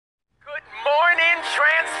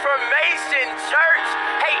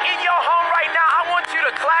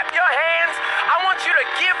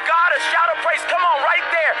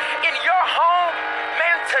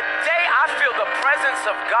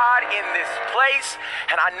God in this place,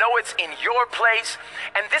 and I know it's in your place.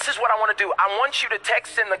 And this is what I want to do. I want you to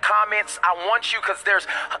text in the comments. I want you, because there's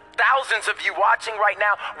thousands of you watching right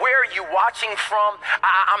now. Where are you watching from?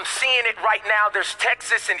 I'm seeing it right now. There's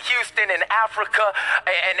Texas and Houston and Africa,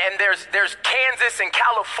 and there's Kansas and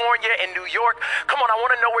California and New York. Come on, I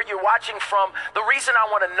want to know where you're watching from. The reason I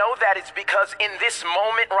want to know that is because in this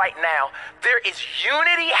moment right now, there is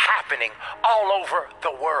unity happening all over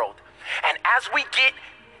the world. And as we get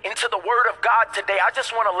into the Word of God today, I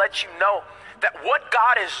just want to let you know that what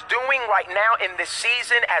God is doing right now in this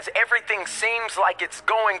season, as everything seems like it's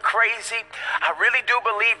going crazy, I really do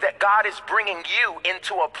believe that God is bringing you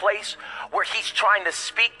into a place where He's trying to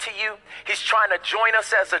speak to you. He's trying to join us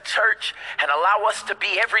as a church and allow us to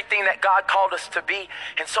be everything that God called us to be.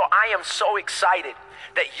 And so I am so excited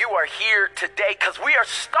that you are here today, because we are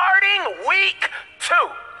starting week 2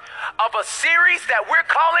 of a series that we're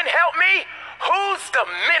calling Help Me, Who's the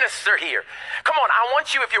Minister Here? Come on, I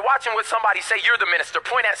want you, if you're watching with somebody, say you're the minister.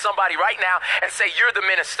 Point at somebody right now and say you're the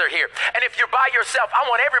minister here. And if you're by yourself, I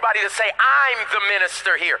want everybody to say I'm the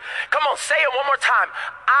minister here. Come on, say it one more time.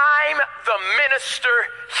 I'm the minister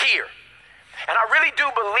here. And I really do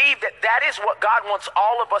believe that that is what God wants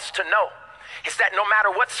all of us to know, is that no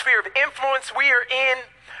matter what sphere of influence we are in,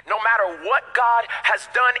 no matter what God has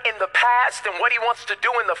done in the past and what He wants to do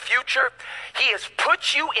in the future, He has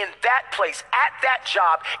put you in that place, at that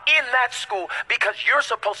job, in that school, because you're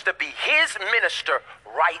supposed to be His minister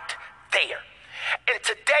right there. And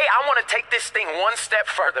today I want to take this thing one step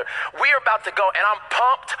further. We're about to go, and I'm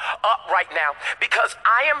pumped up right now because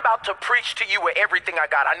I am about to preach to you with everything I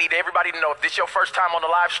got. I need everybody to know, if this is your first time on the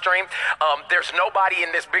live stream, there's nobody in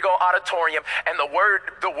this big old auditorium, and the word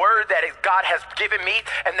that God has given me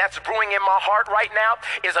and that's brewing in my heart right now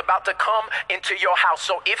is about to come into your house.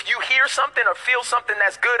 So if you hear something or feel something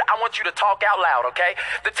that's good, I want you to talk out loud, okay?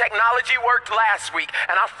 The technology worked last week,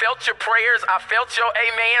 and I felt your prayers, I felt your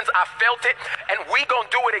amens, I felt it. And we gonna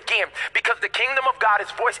do it again, because the kingdom of God is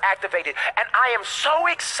voice activated. And I am so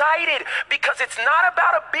excited, because it's not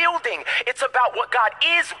about a building. It's about what God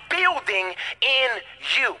is building in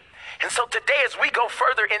you. And so today, as we go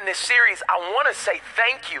further in this series, I want to say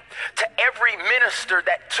thank you to every minister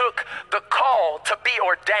that took the call to be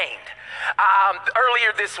ordained.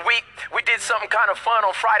 Earlier this week, we did something kind of fun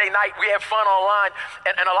on Friday night. We had fun online,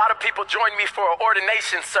 and a lot of people joined me for an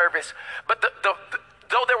ordination service. But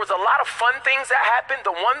though there was a lot of fun things that happened,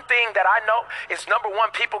 the one thing that I know is, number one,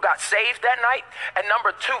 people got saved that night. And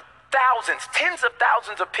number two, tens of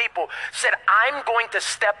thousands of people said, I'm going to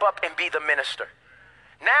step up and be the minister.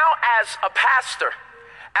 Now, as a pastor,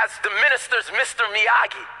 as the minister's Mr.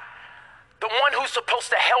 Miyagi, the one who's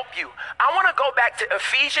supposed to help you, I want to go back to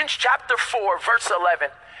Ephesians chapter 4, verse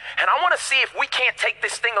 11. And I want to see if we can't take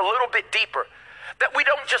this thing a little bit deeper. That we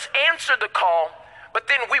don't just answer the call, but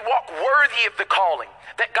then we walk worthy of the calling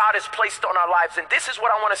that God has placed on our lives. And this is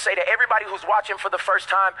what I want to say to everybody who's watching for the first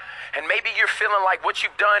time, and maybe you're feeling like what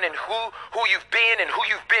you've done and who you've been and who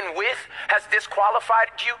you've been with has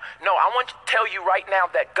disqualified you. No, I want to tell you right now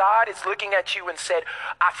that God is looking at you and said,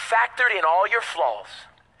 I factored in all your flaws.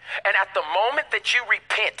 And at the moment that you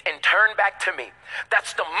repent and turn back to me,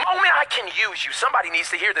 that's the moment I can use you. Somebody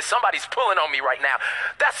needs to hear this. Somebody's pulling on me right now.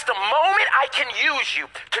 That's the moment I can use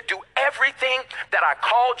you to do everything that I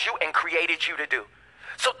called you and created you to do.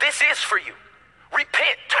 So this is for you.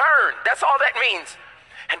 Repent, turn. That's all that means.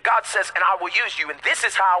 And God says, and I will use you. And this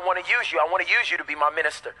is how I want to use you. I want to use you to be my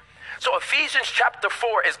minister. So Ephesians chapter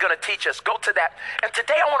 4 is going to teach us. Go to that. And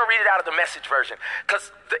today I want to read it out of the Message version,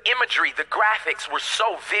 because the imagery, the graphics were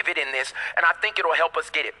so vivid in this, and I think it'll help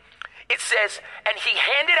us get it. It says, and He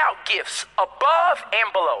handed out gifts above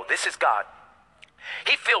and below. This is God.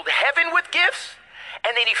 He filled heaven with gifts,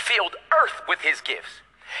 and then He filled earth with His gifts.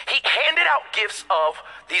 He handed out gifts of,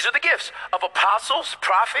 these are the gifts, of apostles,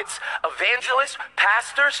 prophets, evangelists,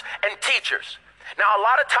 pastors, and teachers. Now, a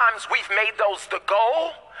lot of times we've made those the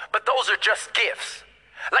goal, but those are just gifts.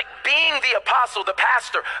 Like being the apostle, the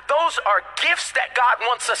pastor, those are gifts that God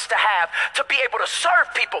wants us to have to be able to serve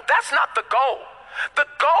people. That's not the goal. The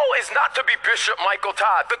goal is not to be Bishop Michael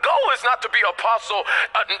Todd. The goal is not to be Apostle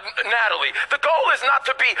Natalie. The goal is not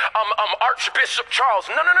to be Archbishop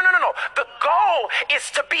Charles. No. The goal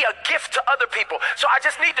is to be a gift to other people. So I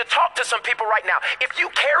just need to talk to some people right now. If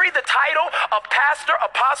you carry the title of pastor,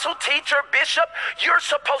 apostle, teacher, bishop, you're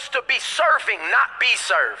supposed to be serving, not be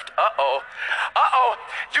served.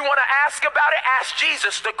 You want to ask about it? Ask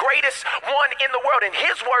Jesus, the greatest one in the world. And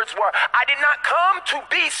His words were, I did not come to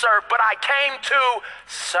be served, but I came to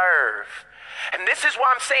serve. And this is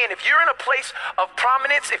why I'm saying, if you're in a place of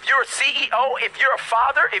prominence, if you're a CEO, if you're a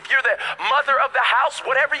father, if you're the mother of the house,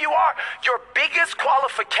 whatever you are, your biggest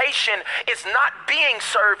qualification is not being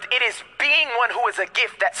served. It is being one who is a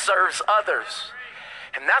gift that serves others.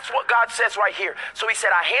 And that's what God says right here. So he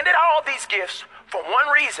said, I handed out all these gifts for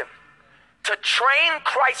one reason, to train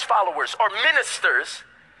Christ followers or ministers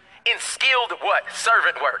in skilled what?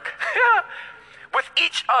 Servant work. With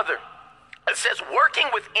each other. It says working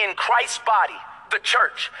within Christ's body, the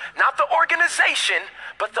church, not the organization,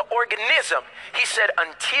 but the organism. He said,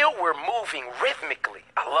 until we're moving rhythmically,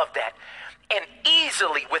 I love that, and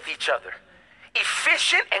easily with each other,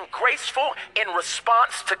 efficient and graceful in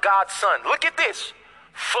response to God's Son. Look at this,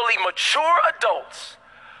 fully mature adults,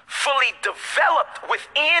 fully developed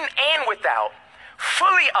within and without,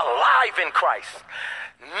 fully alive in Christ.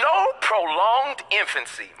 No prolonged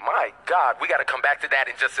infancy. My God, we got to come back to that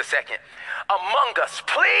in just a second. Among us,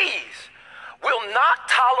 please, will not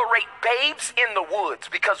tolerate babes in the woods,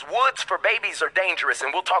 because woods for babies are dangerous,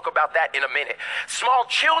 and we'll talk about that in a minute. Small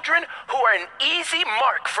children who are an easy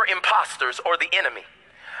mark for imposters or the enemy.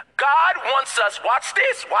 God wants us, watch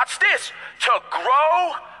this, to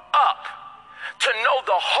grow up, to know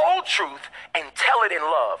the whole truth and tell it in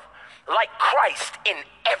love, like Christ in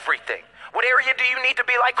everything. What area do you need to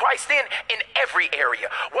be like Christ in? In every area.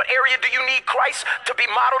 What area do you need Christ to be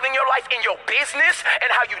modeled in your life? In your business and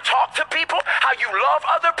how you talk to people, how you love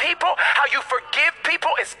other people, how you forgive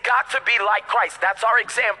people. It's got to be like Christ. That's our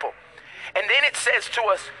example. And then it says to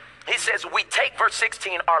us, he says, we take, verse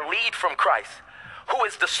 16, our lead from Christ, who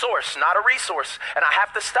is the source, not a resource. And I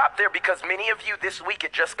have to stop there because many of you this week,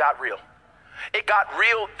 it just got real. It got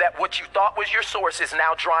real that what you thought was your source is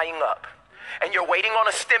now drying up. And you're waiting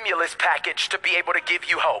on a stimulus package to be able to give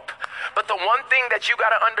you hope. But the one thing that you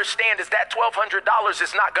got to understand is that $1,200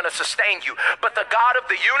 is not going to sustain you. But the God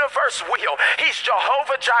of the universe will. He's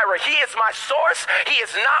Jehovah Jireh. He is my source. He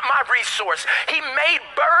is not my resource. He made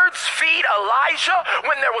birds feed Elijah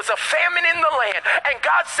when there was a famine in the land. And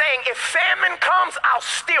God's saying, if famine comes, I'll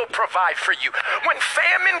still provide for you. When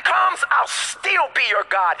famine comes, I'll still be your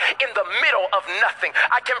God in the middle of nothing.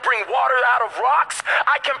 I can bring water out of rocks.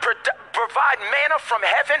 I can provide manna from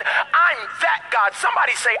heaven. I'm that God.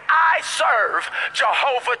 Somebody say, I serve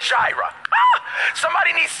Jehovah Jireh.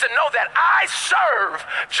 Somebody needs to know that I serve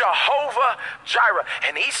Jehovah Jireh.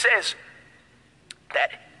 And he says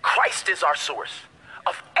that Christ is our source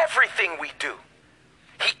of everything we do.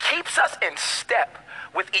 He keeps us in step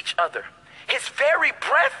with each other. His very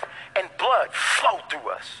breath and blood flow through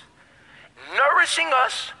us, nourishing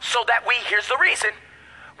us so that we, here's the reason,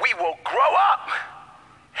 we will grow up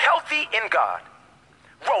healthy in God,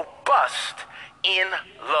 robust in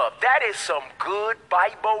love. That is some good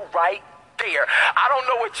Bible right there. I don't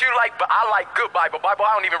know what you like, but I like good Bible. I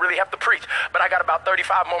don't even really have to preach, but I got about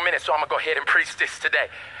 35 more minutes, so I'm gonna go ahead and preach this today.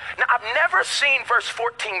 Now, I've never seen verse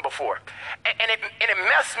 14 before, and it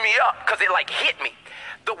messed me up because it like hit me.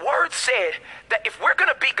 The word said that if we're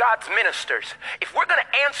gonna be God's ministers, if we're gonna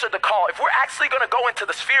answer the call, if we're actually gonna go into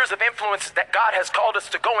the spheres of influence that God has called us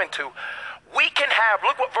to go into, we can have,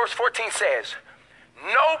 look what verse 14 says,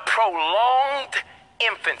 no prolonged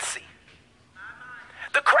infancy.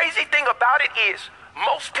 The crazy thing about it is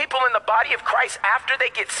most people in the body of Christ, after they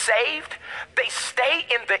get saved, they stay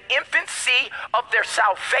in the infancy of their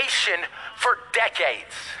salvation for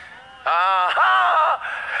decades.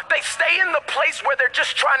 They stay in the place where they're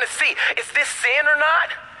just trying to see, is this sin or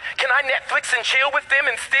not? Can I Netflix and chill with them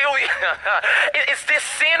and still, is this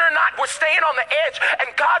sin or not? We're staying on the edge. And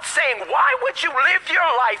God's saying, why would you live your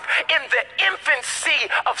life in the infancy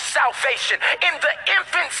of salvation, in the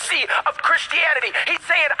infancy of Christianity? He's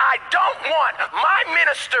saying, I don't want my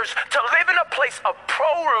ministers to live in a place of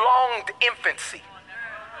prolonged infancy.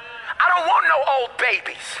 I don't want no old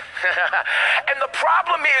babies. And the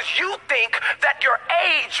problem is you think that your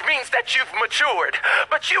age means that you've matured,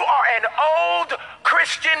 but you are an old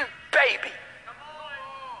Christian baby.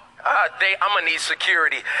 I'm gonna need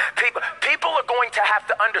security. People are going to have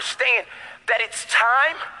to understand that it's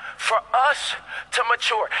time for us to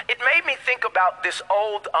mature. It made me think about this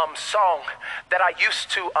old song that I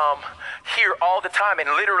used to hear all the time, and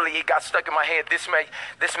literally it got stuck in my head. This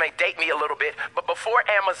may date me a little bit, but before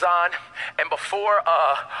Amazon and before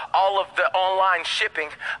all of the online shipping,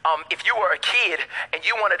 if you were a kid and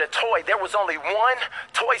you wanted a toy, there was only one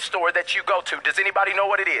toy store that you go to. Does anybody know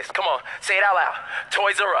what it is? Come on, say it out loud.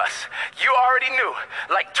 Toys R Us. You already knew.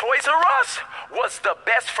 Like, Toys R Us was the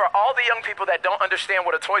best for all the young people that don't understand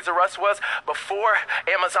what a Toys Toys R Us was before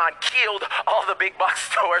Amazon killed all the big box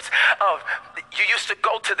stores. You used to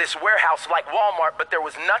go to this warehouse like Walmart, but there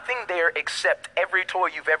was nothing there except every toy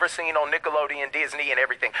you've ever seen on Nickelodeon, Disney, and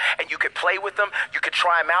everything. And you could play with them, you could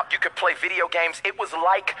try them out, you could play video games. It was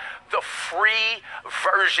like the free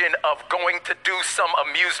version of going to do some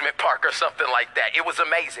amusement park or something like that. It was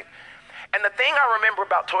amazing. And the thing I remember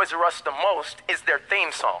about Toys R Us the most is their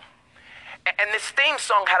theme song. And this theme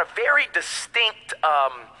song had a very distinct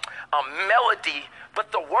melody, but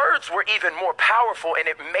the words were even more powerful, and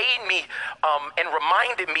it made me and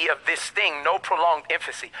reminded me of this thing, no prolonged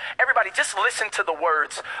infancy. Everybody, just listen to the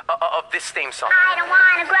words of this theme song. I don't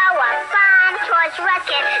want to grow up, I'm a Toys R Us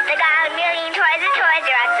kid. They got a million toys at Toys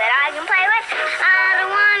R Us that I can play with. I don't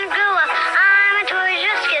want to grow up, I'm a Toys R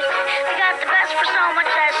Us kid. They got the best for so much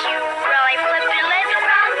less. You really flip your lid.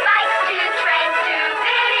 From bikes to trains to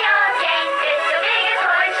video games, it's the biggest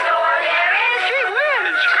toy store there is. Gee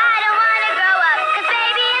whiz! I don't want to grow up, 'cause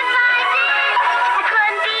baby, if I did, I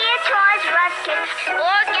couldn't be a Toys R Us kid.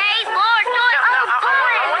 More games, more toys. Now, Oh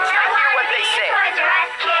boy! I want you to hear what they I said. wanna be a Toys R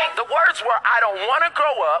Us kid. The words were, I don't want to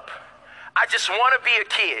grow up, I just want to be a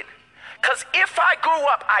kid. Because if I grew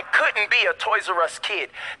up, I couldn't be a Toys R Us kid.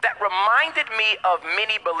 That reminded me of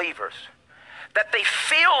many believers. That they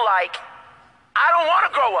feel like, I don't want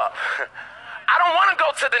to grow up. I don't want to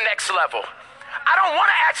go to the next level. I don't want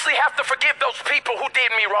to actually have to forgive those people who did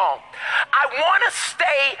me wrong. I want to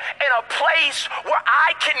stay in a place where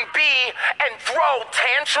I can be and throw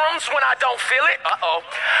tantrums when I don't feel it.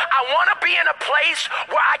 I want to be in a place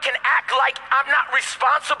where I can act like I'm not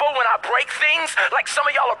responsible when I break things. Like some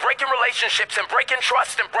of y'all are breaking relationships and breaking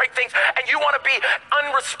trust and break things, and you want to be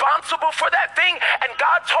unresponsible for that thing. And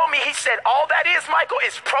God told me, he said, all that is, Michael,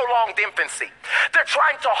 is prolonged infancy. They're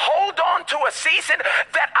trying to hold on to a season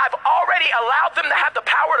that I've already allowed them to have the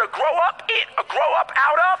power to grow up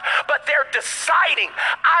out of, but they're deciding,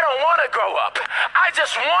 I don't want to grow up. I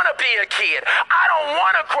just want to be a kid. I don't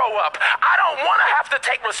want to grow up. I don't want to have to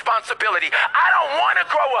take responsibility. I don't want to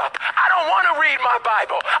grow up. I don't want to read my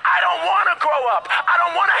Bible. I don't want to grow up. I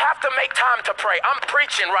don't want to have to make time to pray. I'm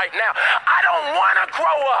preaching right now. I don't want to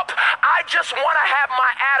grow up. I just want to have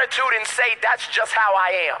my attitude and say, that's just how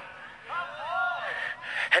I am.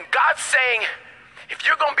 And God's saying, if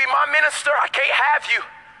you're going to be my minister, I can't have you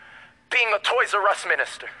being a Toys R Us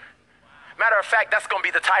minister. Matter of fact, that's going to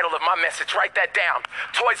be the title of my message. Write that down.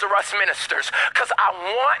 Toys R Us ministers. Because I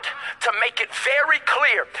want to make it very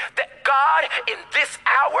clear that God in this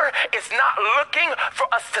hour is not looking for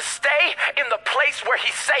us to stay in the place where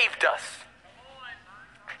he saved us.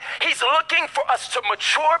 He's looking for us to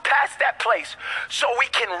mature past that place so we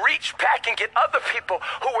can reach back and get other people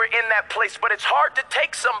who were in that place. But it's hard to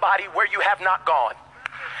take somebody where you have not gone.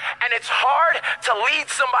 And it's hard to lead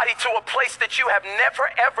somebody to a place that you have never,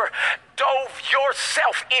 ever dove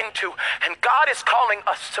yourself into. And God is calling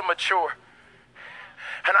us to mature.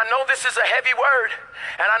 And I know this is a heavy word.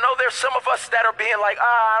 And I know there's some of us that are being like,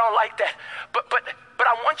 I don't like that. But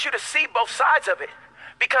I want you to see both sides of it.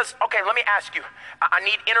 Because, okay, let me ask you, I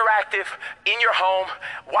need interactive in your home,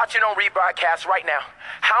 watching on rebroadcast right now.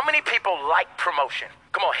 How many people like promotion?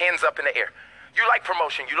 Come on, hands up in the air. You like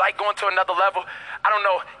promotion. You like going to another level. I don't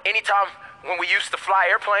know, anytime when we used to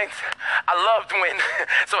fly airplanes, I loved when,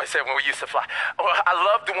 somebody said when we used to fly. I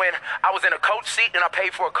loved when I was in a coach seat and I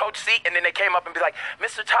paid for a coach seat, and then they came up and be like,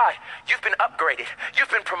 Mr. Ty, you've been upgraded.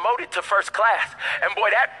 You've been promoted to first class. And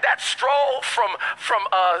boy, that stroll from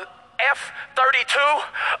F-32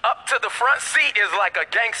 up to the front seat is like a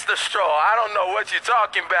gangster stroll. I don't know what you're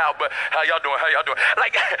talking about, but how y'all doing? How y'all doing?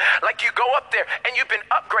 Like you go up there and you've been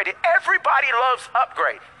upgraded. Everybody loves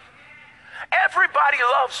upgrade. Everybody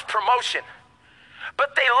loves promotion,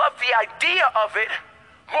 but they love the idea of it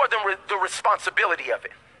more than the responsibility of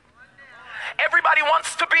it. Everybody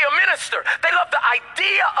wants to be a minister. They love the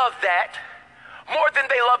idea of that more than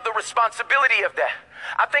they love the responsibility of that.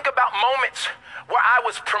 I think about moments where I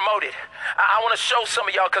was promoted. I want to show some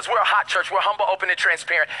of y'all, because we're a hot church. We're humble, open, and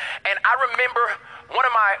transparent. And I remember one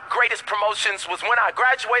of my greatest promotions was when I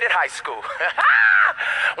graduated high school.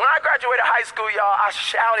 When I graduated high school, y'all, I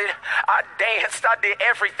shouted, I danced, I did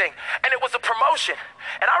everything. And it was a promotion.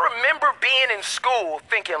 And I remember being in school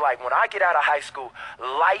thinking, like, when I get out of high school,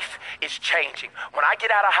 life is changing. When I get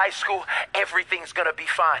out of high school, everything's going to be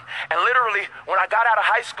fine. And literally, when I got out of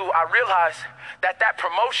high school, I realized that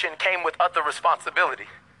promotion came with other responsibility.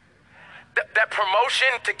 That promotion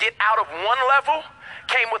to get out of one level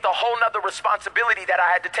came with a whole nother responsibility that I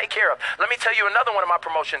had to take care of. Let me tell you another one of my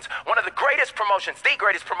promotions. One of the greatest promotions, the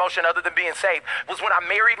greatest promotion other than being saved, was when I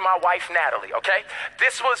married my wife, Natalie, okay?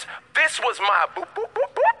 This was my boop, boop,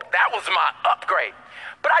 boop, boop. That was my upgrade.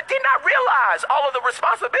 But I did not realize all of the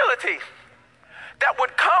responsibility that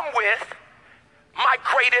would come with my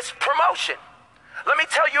greatest promotion. Let me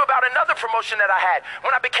tell you about another promotion that I had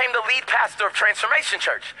when I became the lead pastor of Transformation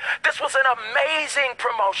Church. This was an amazing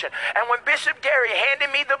promotion. And when Bishop Gary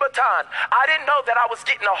handed me the baton, I didn't know that I was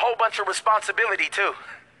getting a whole bunch of responsibility too.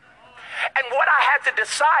 And what I had to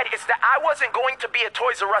decide is that I wasn't going to be a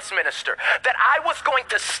Toys R Us minister, that I was going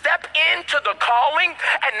to step into the calling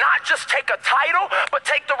and not just take a title, but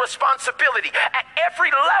take the responsibility. At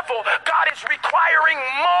every level, God is requiring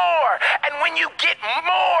more. And when you get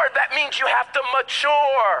more, that means you have to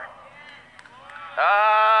mature.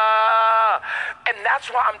 And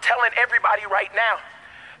that's why I'm telling everybody right now,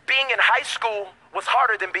 being in high school was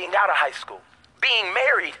harder than being out of high school. Being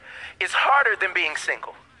married is harder than being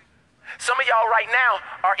single. Some of y'all right now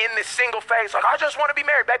are in this single phase, like, I just want to be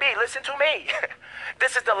married. Baby, listen to me.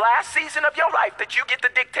 This is the last season of your life that you get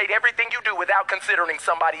to dictate everything you do without considering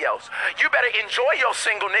somebody else. You better enjoy your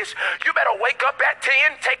singleness. You better wake up at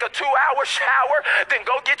 10, take a 2-hour shower, then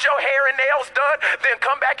go get your hair and nails done, then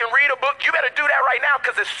come back and read a book. You better do that right now,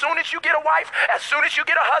 because as soon as you get a wife, as soon as you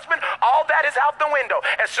get a husband, all that is out the window.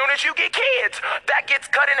 As soon as you get kids, that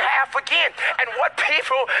gets cut in half again. And what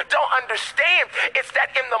people don't understand is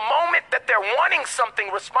that in the moment that they're wanting something,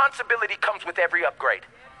 responsibility comes with every upgrade.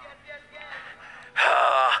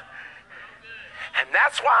 And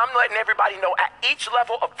that's why I'm letting everybody know at each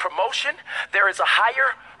level of promotion, there is a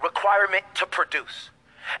higher requirement to produce.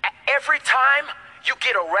 At every time you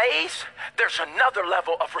get a raise, there's another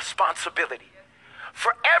level of responsibility.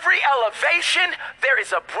 For every elevation, there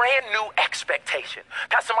is a brand new expectation.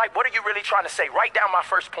 Pastor Mike, what are you really trying to say? Write down my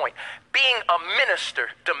first point. Being a minister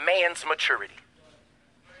demands maturity.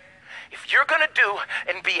 If you're going to do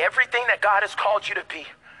and be everything that God has called you to be,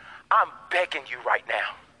 I'm begging you right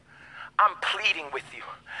now. I'm pleading with you.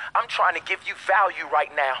 I'm trying to give you value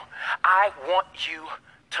right now. I want you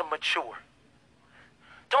to mature.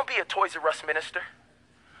 Don't be a Toys R Us minister.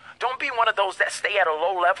 Don't be one of those that stay at a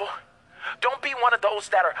low level. Don't be one of those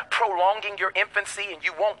that are prolonging your infancy and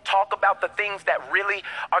you won't talk about the things that really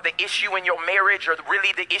are the issue in your marriage, or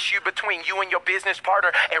really the issue between you and your business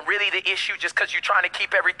partner, and really the issue just because you're trying to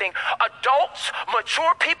keep everything. Adults,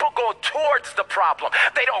 mature people go towards the problem.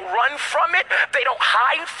 They don't run from it. They don't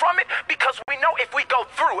hide from it, because we know if we go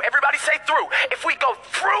through, everybody say through, if we go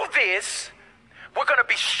through this, we're going to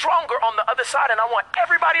be stronger on the other side. And I want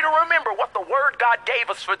everybody to remember what the word God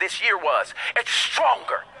gave us for this year was. It's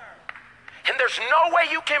stronger. And there's no way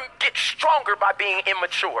you can get stronger by being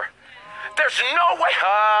immature. There's no way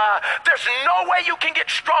you can get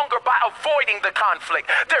stronger by avoiding the conflict.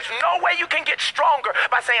 There's no way you can get stronger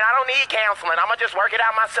by saying, I don't need counseling, I'm gonna just work it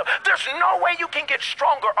out myself. There's no way you can get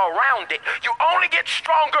stronger around it. You only get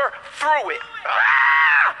stronger through it.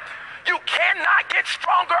 You cannot get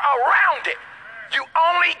stronger around it. You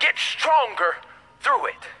only get stronger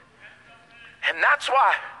through it. And that's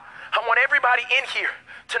why I want everybody in here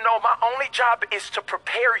to know my only job is to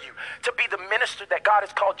prepare you to be the minister that God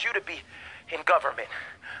has called you to be in government.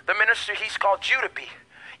 The minister he's called you to be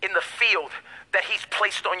in the field that he's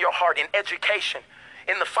placed on your heart, in education,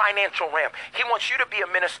 in the financial realm. He wants you to be a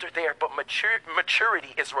minister there, but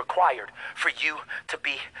maturity is required for you to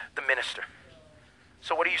be the minister.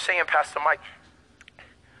 So what are you saying, Pastor Mike?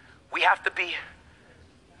 We have to be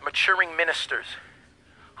maturing ministers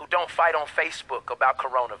who don't fight on Facebook about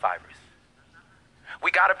coronavirus. We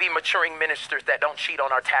got to be maturing ministers that don't cheat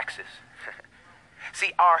on our taxes.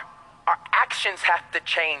 See, our actions have to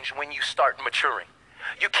change when you start maturing.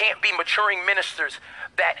 You can't be maturing ministers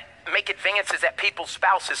that make advances at people's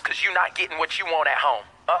spouses because you're not getting what you want at home.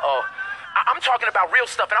 I'm talking about real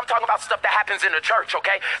stuff, and I'm talking about stuff that happens in the church,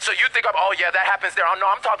 okay? So you think of, oh yeah, that happens there. No,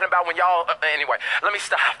 I'm talking about when y'all, anyway, let me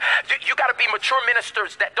stop. You got to be mature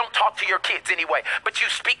ministers that don't talk to your kids anyway, but you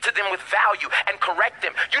speak to them with value and correct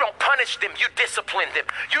them. You don't punish them, you discipline them.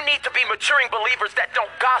 You need to be maturing believers that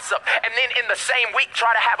don't gossip, and then in the same week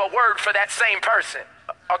try to have a word for that same person.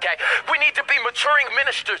 Okay, we need to be maturing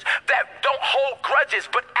ministers that don't hold grudges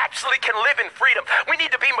but actually can live in freedom. We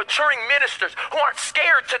need to be maturing ministers who aren't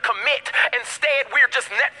scared to commit. Instead, we're just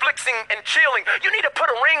Netflixing and chilling. You need to put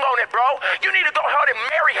a ring on it, bro. You need to go ahead and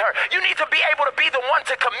marry her. You need to be able to be the one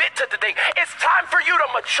to commit to the thing. It's time for you to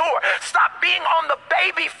mature. Stop being on the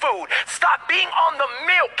baby food. Stop being on the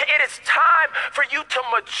milk. It is time for you to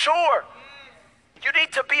mature. You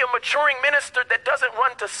need to be a maturing minister that doesn't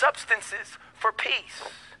run to substances for peace.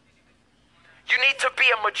 You need to be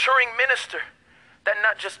a maturing minister that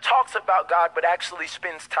not just talks about God, but actually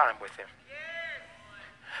spends time with him.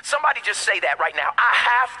 Somebody just say that right now. I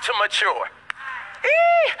have to mature.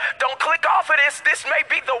 Don't click off of this. This may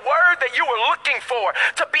be the word that you were looking for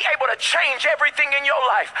to be able to change everything in your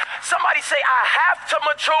life. Somebody say, I have to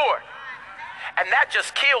mature. And that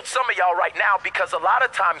just killed some of y'all right now, because a lot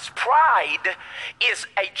of times pride is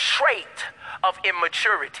a trait of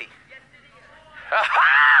immaturity.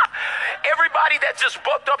 Everybody that's just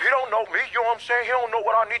bucked up, he don't know me, you know what I'm saying? He don't know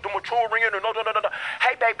what I need to mature in. No.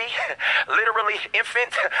 Hey, baby, literally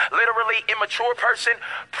infant, literally immature person.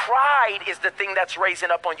 Pride is the thing that's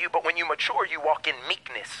raising up on you. But when you mature, you walk in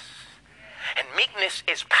meekness. And meekness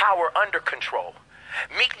is power under control.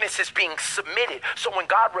 Meekness is being submitted. So when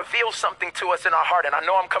God reveals something to us in our heart, and I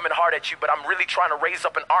know I'm coming hard at you, but I'm really trying to raise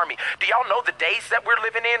up an army. Do y'all know the days that we're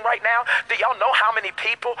living in right now? Do y'all know how many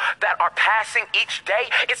people that are passing each day?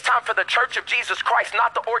 It's time for the Church of Jesus Christ,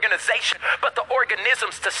 not the organization, but the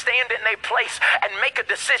organisms, to stand in their place and make a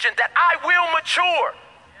decision that I will mature.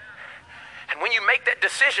 And when you make that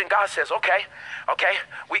decision, God says, okay,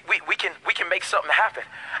 we can make something happen.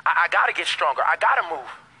 I got to get stronger. I got to move.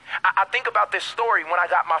 I think about this story when I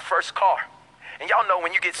got my first car. And y'all know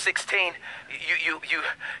when you get 16,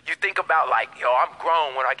 you think about like, yo, I'm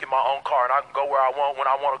grown when I get my own car and I can go where I want when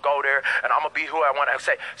I want to go there, and I'm going to be who I want to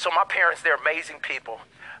say. So my parents, they're amazing people.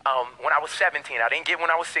 When I was 17, I didn't get when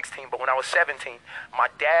I was 16, but when I was 17, my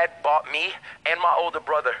dad bought me and my older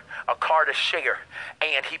brother a car to share.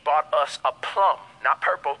 And he bought us a plum, not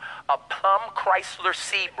purple, a plum Chrysler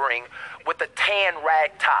Sebring with a tan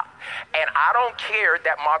rag top. And I don't care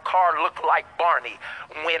that my car looked like Barney.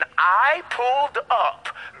 When I pulled up,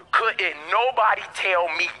 couldn't nobody tell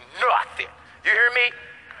me nothing. You hear me?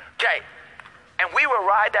 Okay. And we would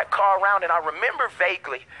ride that car around, and I remember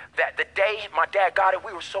vaguely that the day my dad got it,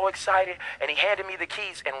 we were so excited, and he handed me the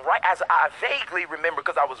keys. And right as I vaguely remember,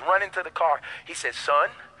 because I was running to the car, he said, son,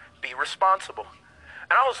 be responsible.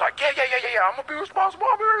 And I was like, yeah, I'm gonna be responsible,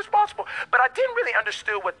 But I didn't really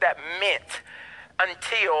understand what that meant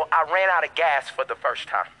until I ran out of gas for the first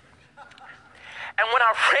time. And when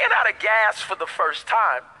I ran out of gas for the first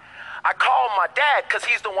time, I called my dad, because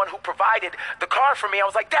he's the one who provided the car for me. I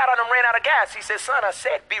was like, Dad, I done ran out of gas. He said, son, I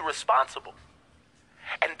said, be responsible.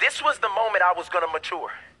 And this was the moment I was going to mature.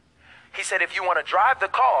 He said, if you want to drive the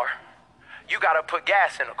car, you got to put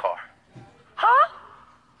gas in the car. Huh?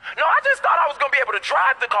 No, I just thought I was going to be able to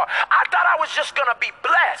drive the car. I thought I was just going to be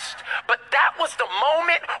blessed. But that was the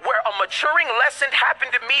moment where a maturing lesson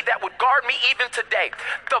happened to me that would guard me even today.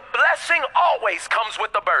 The blessing always comes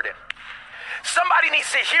with a burden. Somebody needs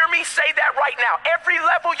to hear me say that right now. Every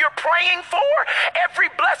level you're praying for, every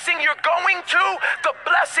blessing you're going to, the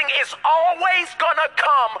blessing is always gonna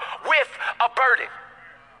come with a burden.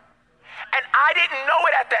 And I didn't know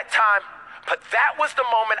it at that time, but that was the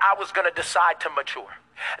moment I was gonna decide to mature.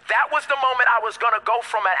 That was the moment I was going to go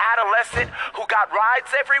from an adolescent who got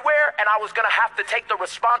rides everywhere, and I was going to have to take the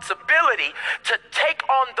responsibility to take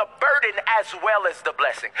on the burden as well as the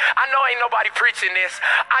blessing. I know ain't nobody preaching this.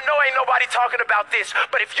 I know ain't nobody talking about this.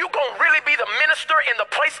 But if you going to really be the minister in the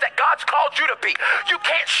place that God's called you to be, you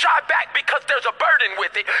can't shy back because there's a burden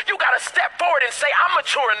with it. You got to step forward and say, I'm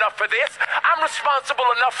mature enough for this. I'm responsible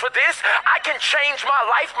enough for this. I can change my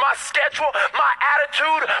life, my schedule, my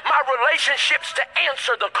attitude, my relationships to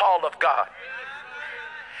answer the call of God.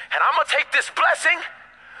 And I'm going to take this blessing,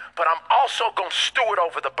 but I'm also going to steward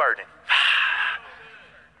over the burden.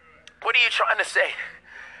 What are you trying to say?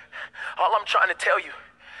 All I'm trying to tell you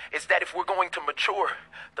is that if we're going to mature,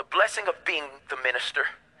 the blessing of being the minister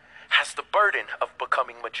has the burden of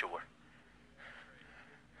becoming mature.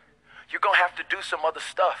 You're going to have to do some other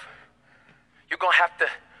stuff. You're going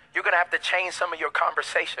to have to change some of your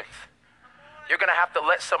conversations. You're going to have to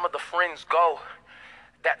let some of the friends go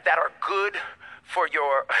that are good for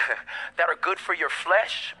your that are good for your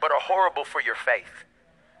flesh but are horrible for your faith.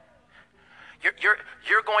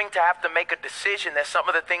 You're going to have to make a decision that some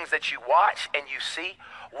of the things that you watch and you see,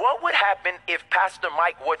 what would happen if Pastor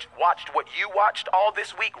Mike watched what you watched all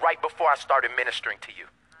this week right before I started ministering to you?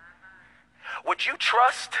 Would you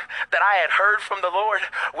trust that I had heard from the Lord?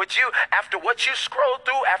 Would you, after what you scrolled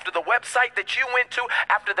through, after the website that you went to,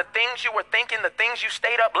 after the things you were thinking, the things you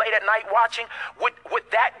stayed up late at night watching, would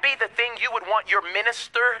that be the thing you would want your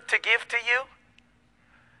minister to give to you?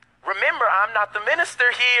 Remember, I'm not the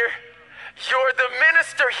minister here. You're the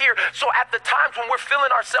minister here. So at the times when we're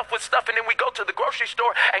filling ourselves with stuff and then we go to the grocery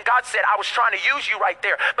store and God said, I was trying to use you right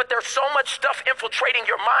there, but there's so much stuff infiltrating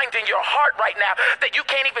your mind and your heart right now that you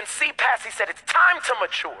can't even see past. He said, it's time to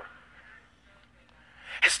mature.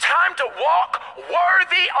 It's time to walk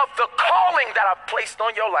worthy of the calling that I've placed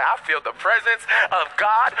on your life. I feel the presence of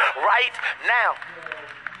God right now.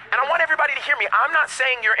 And I want everybody to hear me. I'm not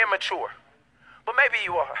saying you're immature, but maybe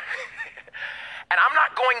you are. And I'm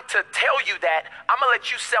not going to tell you that. I'm going to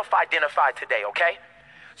let you self-identify today, okay?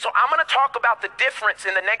 So I'm going to talk about the difference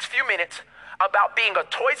in the next few minutes about being a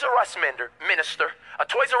Toys R Us minister, a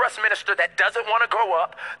Toys R Us minister that doesn't want to grow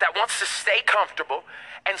up, that wants to stay comfortable,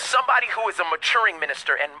 and somebody who is a maturing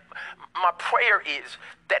minister. And my prayer is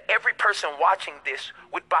that every person watching this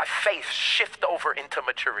would by faith shift over into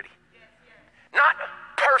maturity. Not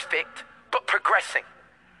perfect, but progressing.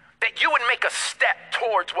 That you would make a step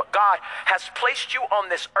towards what God has placed you on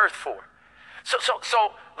this earth for. So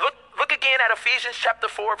look again at Ephesians chapter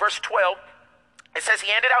 4, verse 12. It says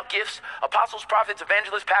he handed out gifts, apostles, prophets,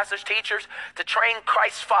 evangelists, pastors, teachers, to train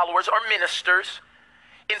Christ's followers or ministers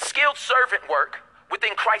in skilled servant work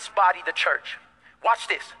within Christ's body, the church. Watch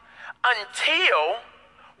this. Until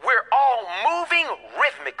we're all moving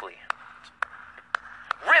rhythmically.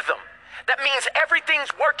 Rhythm. That means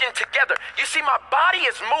everything's working together. You see, my body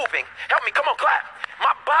is moving. Help me, come on, clap.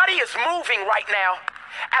 My body is moving right now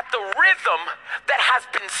at the rhythm that has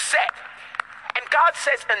been set. And God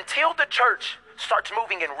says until the church starts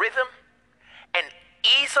moving in rhythm and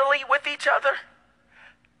easily with each other,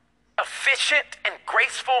 efficient and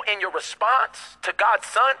graceful in your response to God's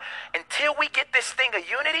Son, until we get this thing of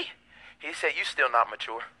unity, he said, you still not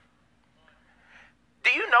mature. Do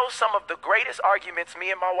you know some of the greatest arguments me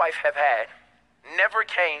and my wife have had never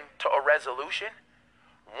came to a resolution?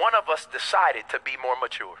 One of us decided to be more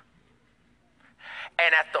mature.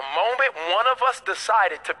 And at the moment one of us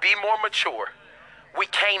decided to be more mature, we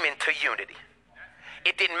came into unity.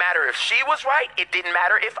 It didn't matter if she was right. It didn't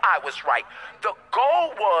matter if I was right. The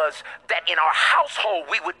goal was that in our household,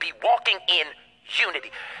 we would be walking in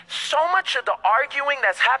unity. So much of the arguing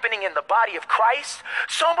that's happening in the body of Christ,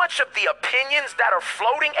 so much of the opinions that are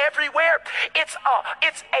floating everywhere, it's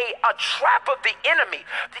a trap of the enemy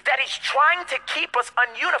that he's trying to keep us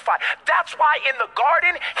ununified. That's why in the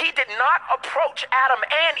garden, he did not approach Adam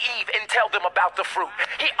and Eve and tell them about the fruit.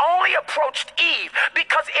 He only approached Eve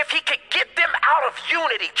because if he could get them out of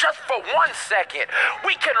unity just for 1 second,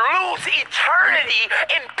 we can lose eternity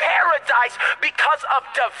in paradise because of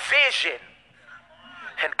division.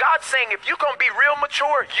 And God's saying, if you're going to be real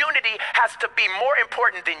mature, unity has to be more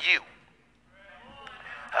important than you.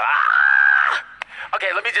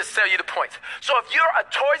 Okay, let me just tell you the points. So if you're a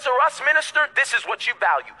Toys R Us minister, this is what you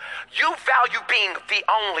value. You value being the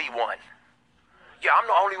only one. Yeah, I'm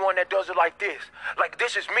the only one that does it like this. Like,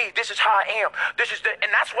 this is me. This is how I am.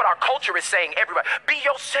 And that's what our culture is saying, everybody. Be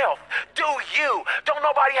yourself. Do you. Don't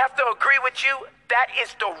nobody have to agree with you. That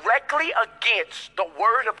is directly against the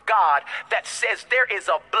word of God that says there is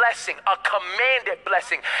a blessing, a commanded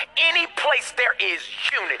blessing. Any place there is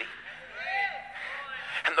unity.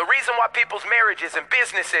 And the reason why people's marriages and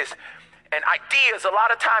businesses and ideas a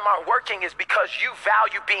lot of time aren't working is because you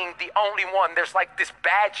value being the only one. There's like this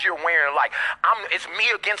badge you're wearing, like, it's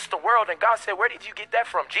me against the world. And God said, where did you get that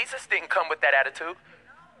from? Jesus didn't come with that attitude.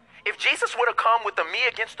 If Jesus would have come with the me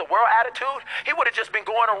against the world attitude, he would have just been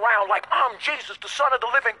going around like, I'm Jesus, the Son of the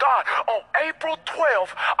living God. On April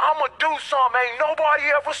 12th, I'm going to do something ain't nobody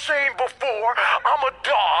ever seen before. I'm going to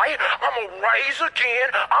die. I'm going to raise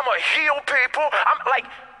again. I'm going to heal people.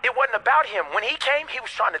 It wasn't about him. When he came, he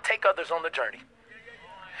was trying to take others on the journey.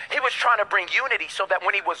 He was trying to bring unity so that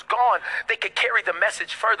when he was gone, they could carry the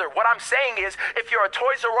message further. What I'm saying is, if you're a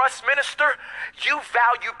Toys R Us minister, you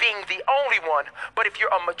value being the only one. But if you're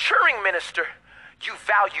a maturing minister, you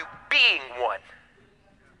value being one.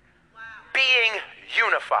 Being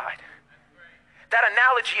unified. That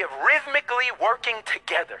analogy of rhythmically working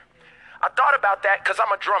together. I thought about that because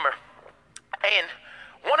I'm a drummer. And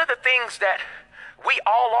one of the things that we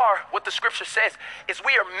all are, what the scripture says, is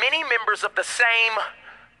we are many members of the same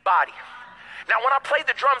body. Now, when I play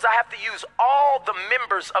the drums, I have to use all the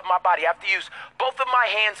members of my body. I have to use both of my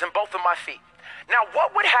hands and both of my feet. Now,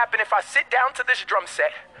 what would happen if I sit down to this drum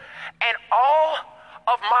set and all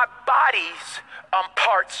of my body's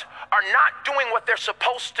parts are not doing what they're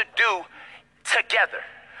supposed to do together?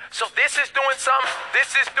 So this is doing something,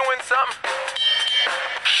 this is doing something.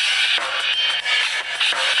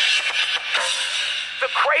 The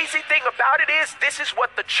crazy thing about it is, this is what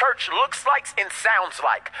the church looks like and sounds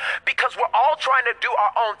like. Because we're all trying to do our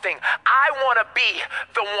own thing. I want to be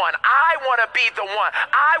the one. I want to be the one.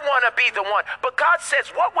 I want to be the one. But God says,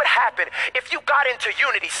 what would happen if you got into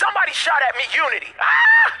unity? Somebody shot at me unity.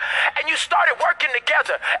 And you started working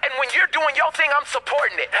together. And when you're doing your thing, I'm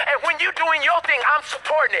supporting it. And when you're doing your thing, I'm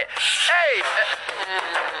supporting it. Hey.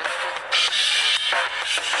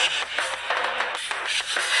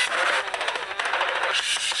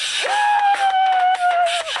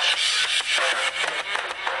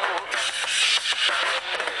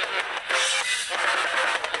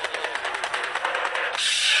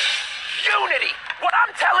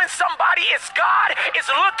 Yes, God is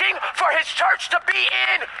looking for his church to be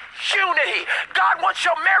in unity. God wants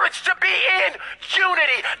your marriage to be in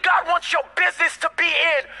unity. God wants your business to be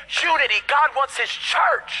in unity. God wants his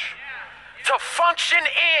church to function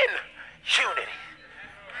in unity.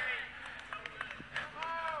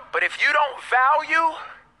 But if you don't value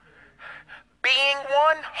being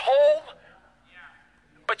one whole,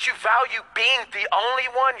 but you value being the only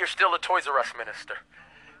one, you're still a Toys R Us minister.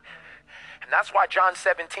 And that's why John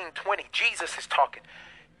 17:20, Jesus is talking.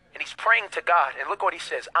 And he's praying to God. And look what he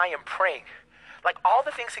says. I am praying. Like all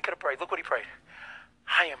the things he could have prayed. Look what he prayed.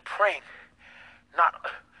 I am praying not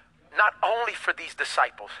only for these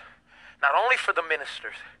disciples, not only for the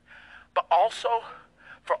ministers, but also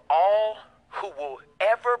for all who will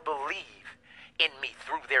ever believe in me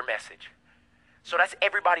through their message. So that's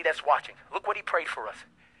everybody that's watching. Look what he prayed for us.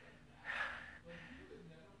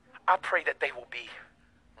 I pray that they will be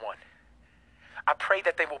one. I pray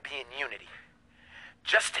that they will be in unity.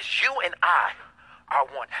 Just as you and I are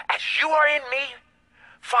one. As you are in me,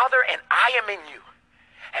 Father, and I am in you.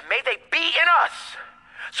 And may they be in us.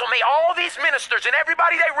 So may all these ministers and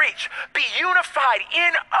everybody they reach be unified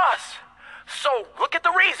in us. So look at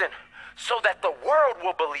the reason. So that the world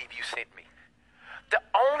will believe you sent me. The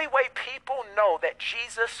only way people know that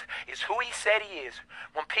Jesus is who he said he is,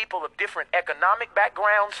 when people of different economic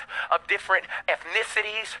backgrounds, of different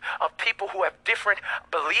ethnicities, of people who have different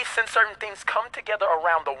beliefs in certain things come together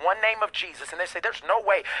around the one name of Jesus, and they say there's no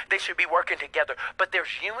way they should be working together, but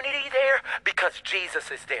there's unity there because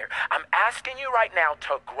Jesus is there. I'm asking you right now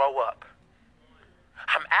to grow up.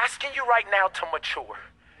 I'm asking you right now to mature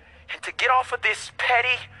and to get off of this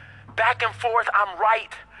petty back and forth, I'm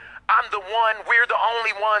right, I'm the one, we're the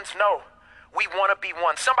only ones. No, we want to be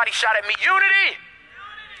one. Somebody shout at me, unity.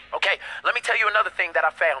 Okay, let me tell you another thing that I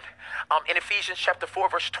found in Ephesians chapter 4,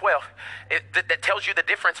 verse 12. That tells you the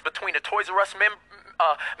difference between a Toys R Us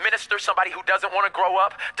minister, somebody who doesn't want to grow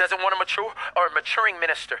up, doesn't want to mature, or a maturing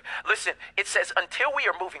minister. Listen, it says, until we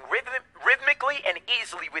are moving rhythmically and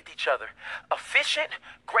easily with each other, efficient,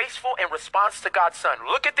 graceful, in response to God's Son.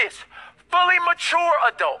 Look at this. Fully mature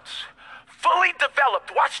adults, fully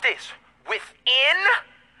developed, watch this, within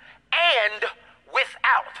and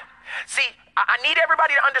without. See, I need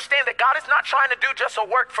everybody to understand that God is not trying to do just a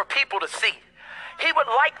work for people to see. He would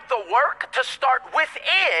like the work to start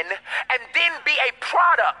within and then be a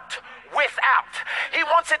product without. He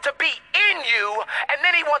wants it to be in you, and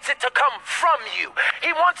then he wants it to come from you.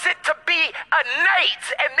 He wants it to be innate,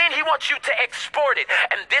 and then he wants you to export it.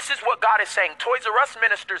 And this is what God is saying. Toys R Us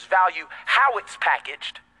ministers value how it's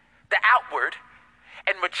packaged, the outward,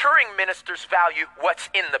 and maturing ministers value what's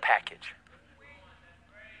in the package.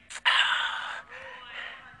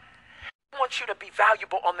 I want you to be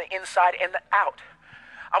valuable on the inside and the out.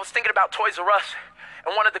 I was thinking about Toys R Us,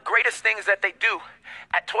 and one of the greatest things that they do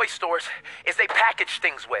at toy stores is they package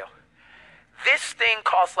things well. This thing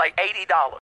costs like $80.